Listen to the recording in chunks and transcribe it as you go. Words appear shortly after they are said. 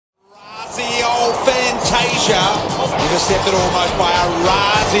Fantasia. Intercepted almost by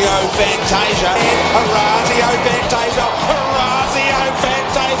Orazio Fantasia. Orazio Fantasia. Orazio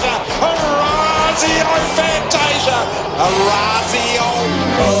Fantasia. Orazio Fantasia. Orazio.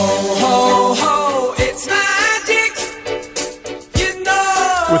 Ho, ho, ho, it's magic. You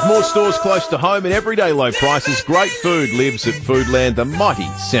know. With more stores close to home and everyday low prices, great food lives at Foodland, the mighty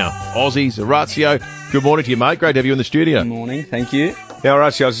South Aussies. Orazio, good morning to you, mate. Great to have you in the studio. Good morning, thank you. Now,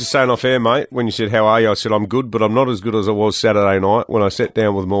 Orazio, I was just saying off air, mate, when you said, how are you? I said, I'm good, but I'm not as good as I was Saturday night when I sat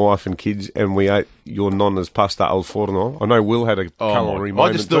down with my wife and kids and we ate your nonna's pasta al forno. I know Will had a culinary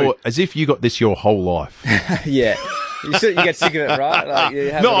moment I just thought, as if you got this your whole life. Yeah. You get sick of it, right? Like, you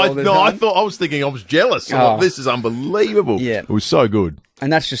have I time. thought I was thinking I was jealous. I thought, this is unbelievable. Yeah. It was so good.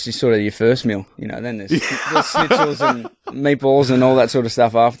 And that's just sort of your first meal, you know. Then there's schnitzels and meatballs and all that sort of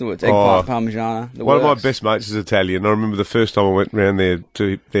stuff afterwards. Eggplant, parmigiana. One of my best mates is Italian. I remember the first time I went round there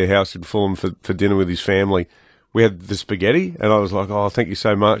to their house in Fulham for dinner with his family. We had the spaghetti, and I was like, "Oh, thank you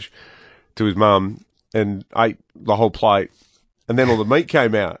so much," to his mum, and ate the whole plate. And then all the meat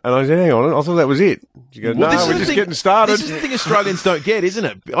came out, and I said, "Hang on, I thought that was it." She goes, "No, we're just getting started." This is the thing Australians don't get, isn't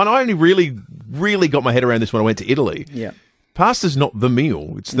it? And I only really got my head around this when I went to Italy. Yeah. Pasta's not the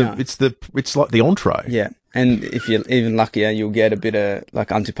meal. It's like the entree. Yeah. And if you're even luckier, you'll get a bit of like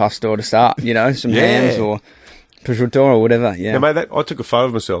antipasto to start, you know, some hams or prosciutto or whatever. Yeah. Now, mate, I took a photo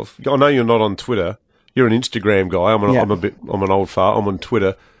of myself. I know you're not on Twitter. You're an Instagram guy. I'm an old fart. I'm on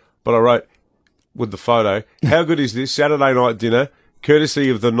Twitter, but I wrote with the photo, how good is this Saturday night dinner, courtesy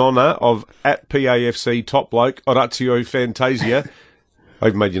of the nonna of at PAFC top bloke Orazio Fantasia. I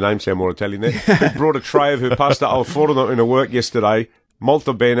even made your name sound more Italian there. Who brought a tray of her pasta al forno into work yesterday.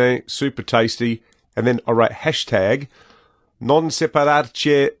 Molto bene, super tasty. And then I wrote hashtag non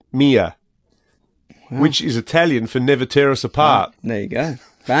separarci mia, which is Italian for never tear us apart. There you go.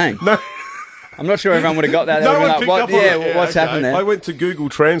 Bang. No. I'm not sure everyone would have got that. No one like, picked up on it. What's happened there? I went to Google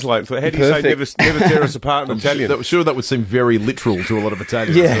Translate and thought, how do you say never tear us apart in Italian? That would seem very literal to a lot of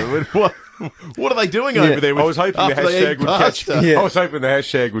Italians. Yeah. What are they doing over there? I was hoping the hashtag would catch. Yeah. I was hoping the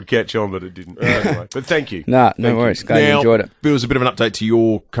hashtag would catch on, but it didn't. Anyway, but thank you. No worries. Glad you enjoyed it. There was a bit of an update to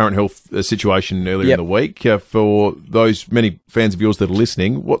your current health situation earlier in the week. For those many fans of yours that are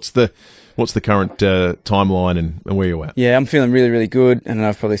listening, what's the current timeline and where you're at? Yeah, I'm feeling really, really good, and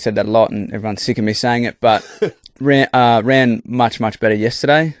I've probably said that a lot, and everyone's sick of me saying it, but ran much, much better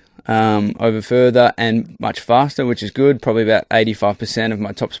yesterday. Over further and much faster, which is good. Probably about 85% of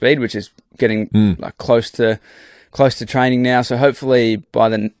my top speed, which is getting like close to training now. So hopefully by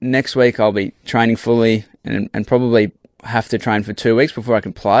the next week I'll be training fully and probably have to train for 2 weeks before I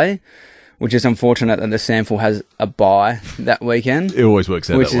can play, which is unfortunate that the sample has a bye that weekend. It always works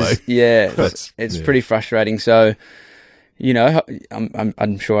out that way. Yeah, it's pretty frustrating. So, you know,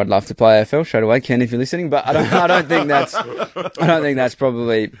 I'm sure I'd love to play AFL straight away, Ken, if you're listening, but I don't think that's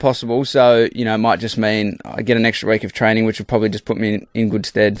probably possible. So, you know, it might just mean I get an extra week of training, which would probably just put me in good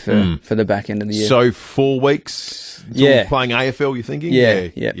stead for the back end of the year. So 4 weeks until playing AFL, you're thinking? Yeah.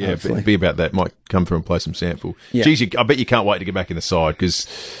 It'd be about that. Might come through and play some sample. Yeah. Geez, I bet you can't wait to get back in the side because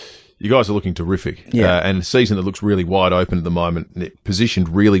you guys are looking terrific. Yeah. And a season that looks really wide open at the moment, and it positioned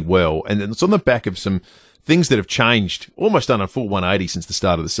really well. And it's on the back of some things that have changed, almost done a full 180 since the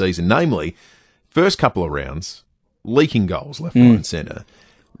start of the season, namely, first couple of rounds, leaking goals left, right and centre.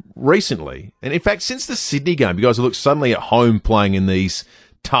 Recently, and in fact, since the Sydney game, you guys have looked suddenly at home playing in these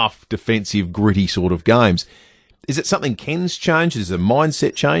tough, defensive, gritty sort of games. Is it something Ken's changed? Is it a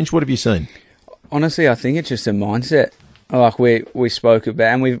mindset change? What have you seen? Honestly, I think it's just a mindset. Like we spoke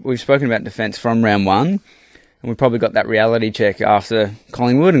about, and we've spoken about defence from round one. And we probably got that reality check after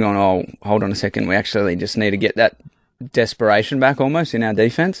Collingwood and gone, oh, hold on a second, we actually just need to get that desperation back almost in our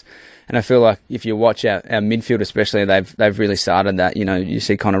defence. And I feel like if you watch our midfield especially, they've really started that. You know, you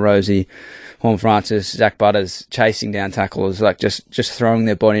see Connor Rosie, Horn Francis, Zach Butters chasing down tacklers, like just throwing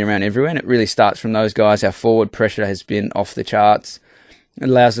their body around everywhere. And it really starts from those guys. Our forward pressure has been off the charts. It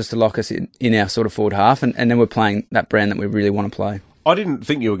allows us to lock us in our sort of forward half. And then we're playing that brand that we really want to play. I didn't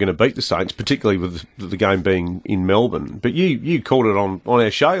think you were going to beat the Saints, particularly with the game being in Melbourne. But you called it on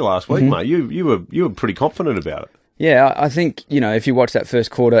our show last week, mate. You were pretty confident about it. Yeah, I think, you know, if you watch that first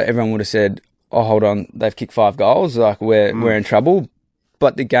quarter, everyone would have said, "Oh, hold on, they've kicked 5 goals. Like we're in trouble."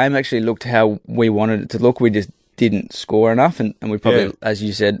 But the game actually looked how we wanted it to look. We just didn't score enough, and we probably, as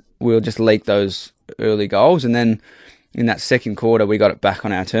you said, we'll just leak those early goals, and then in that second quarter, we got it back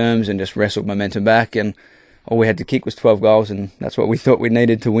on our terms and just wrestled momentum back, and all we had to kick was 12 goals, and that's what we thought we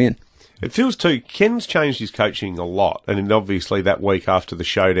needed to win. It feels too, Ken's changed his coaching a lot, and obviously that week after the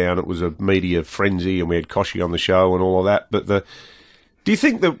showdown, it was a media frenzy, and we had Koshy on the show and all of that, but Do you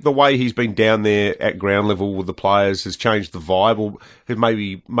think that the way he's been down there at ground level with the players has changed the vibe, or has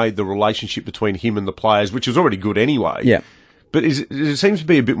maybe made the relationship between him and the players, which was already good anyway? Yeah. But it seems to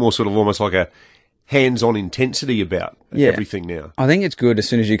be a bit more sort of almost like a hands-on intensity about everything now. I think it's good as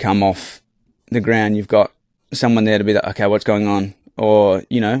soon as you come off the ground, you've got someone there to be like, okay, what's going on? Or,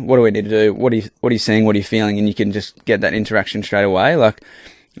 you know, what do we need to do? What are you seeing? What are you feeling? And you can just get that interaction straight away, like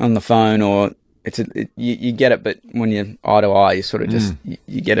on the phone, or you get it, but when you're eye to eye, you sort of just,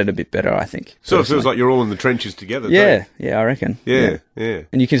 you get it a bit better, I think. Sort of feels like you're all in the trenches together. Yeah, I reckon. Yeah.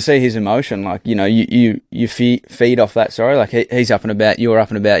 And you can see his emotion, like, you know, you feed off that, like he's up and about, you're up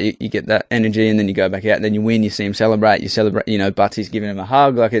and about, you get that energy, and then you go back out, and then you win, you see him celebrate, you know, Butsy's giving him a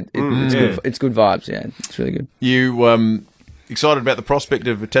hug, like it's good, it's good vibes, it's really good. You, excited about the prospect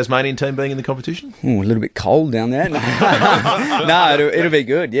of a Tasmanian team being in the competition? Ooh, a little bit cold down there. No, it'll be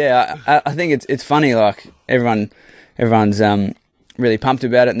good. Yeah, I think it's funny. Like everyone's really pumped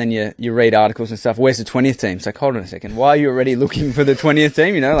about it, and then you read articles and stuff. Where's the 20th team? It's like, hold on a second. Why are you already looking for the 20th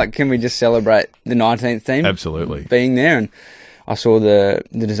team? You know, like, can we just celebrate the 19th team? Absolutely Being there. And I saw the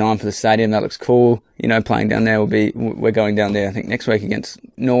design for the stadium. That looks cool. You know, playing down there we're going down there, I think, next week against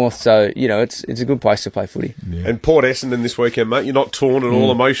North. So, you know, it's a good place to play footy. Yeah. And Port Essendon this weekend, mate. You're not torn at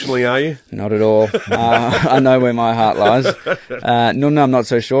all emotionally, are you? Not at all. I know where my heart lies. No, I'm not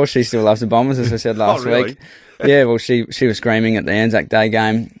so sure. She still loves the Bombers, as I said last week. Yeah, well, she was screaming at the Anzac Day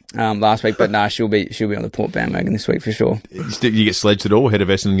game last week, but she'll be on the Port bandwagon this week for sure. You get sledged at all ahead of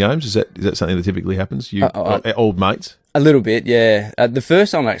Essendon games? Is that something that typically happens? You old mates? A little bit, yeah. The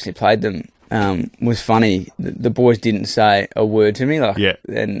first time I actually played them was funny. The boys didn't say a word to me,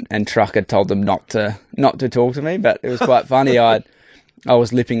 and Truck had told them not to talk to me, but it was quite funny. I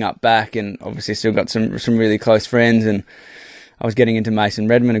was lipping up back, and obviously still got some really close friends, and I was getting into Mason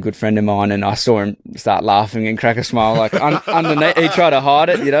Redmond, a good friend of mine, and I saw him start laughing and crack a smile, like underneath. He tried to hide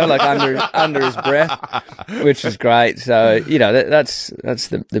it, you know, like under his breath, which was great. So, you know, that's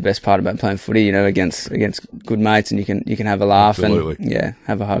the best part about playing footy, you know, against good mates, and you can have a laugh. Absolutely. And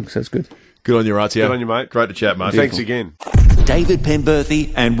have a hug. So it's good. Good on you, Orazio. Good on you, mate. Great to chat, mate. Thanks again. David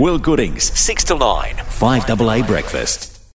Penberthy and Will Goodings, 6 to 9, 5AA Breakfast.